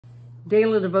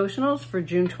Daily Devotionals for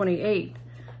June 28th.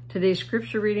 Today's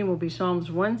scripture reading will be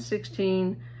Psalms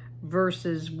 116,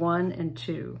 verses 1 and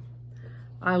 2.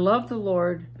 I love the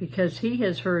Lord because he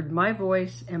has heard my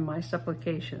voice and my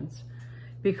supplications,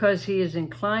 because he has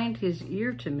inclined his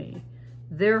ear to me.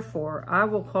 Therefore, I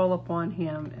will call upon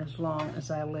him as long as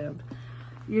I live.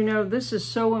 You know, this is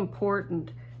so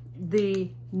important. The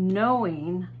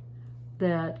knowing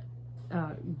that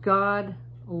God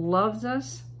loves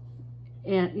us,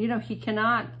 and, you know, he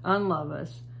cannot unlove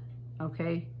us,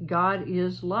 okay? God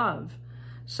is love.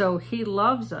 So he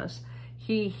loves us.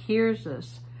 He hears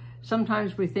us.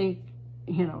 Sometimes we think,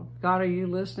 you know, God, are you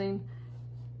listening?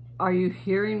 Are you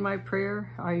hearing my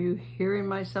prayer? Are you hearing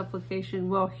my supplication?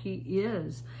 Well, he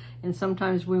is. And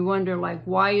sometimes we wonder, like,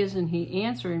 why isn't he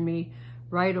answering me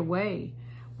right away?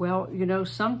 Well, you know,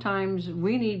 sometimes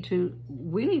we need to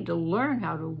learn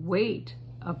how to wait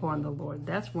upon the Lord.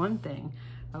 That's one thing,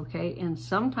 okay? And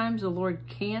sometimes the Lord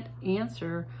can't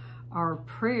answer our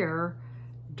prayer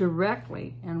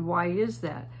directly. And why is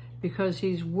that? Because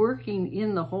he's working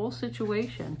in the whole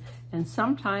situation, and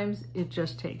sometimes it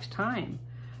just takes time.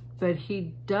 But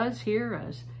he does hear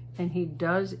us, and he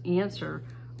does answer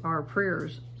our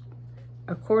prayers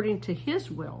according to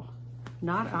his will,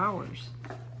 not ours,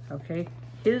 okay?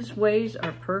 His ways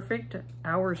are perfect,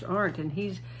 ours aren't, and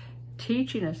he's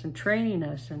teaching us and training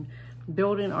us and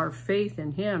building our faith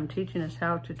in him, teaching us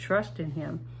how to trust in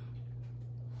him.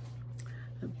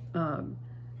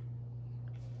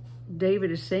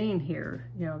 David is saying here,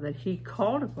 you know, that he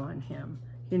called upon him,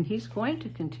 and he's going to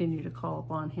continue to call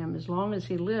upon him as long as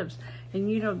he lives. And,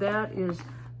 you know, that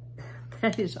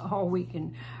is all we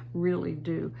can really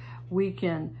do. We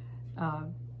can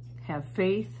have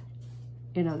faith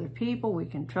in other people. We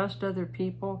can trust other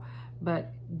people,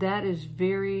 but that is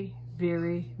very,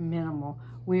 very minimal.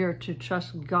 We are to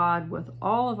trust God with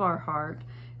all of our heart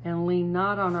and lean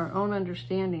not on our own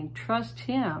understanding. Trust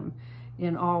him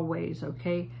in all ways,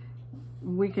 okay?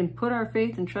 We can put our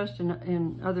faith and trust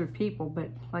in other people, but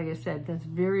like I said, that's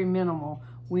very minimal.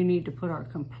 We need to put our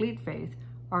complete faith,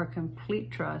 our complete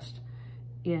trust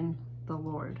in the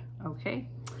Lord, okay?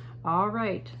 All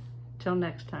right, till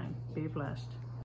next time, be blessed.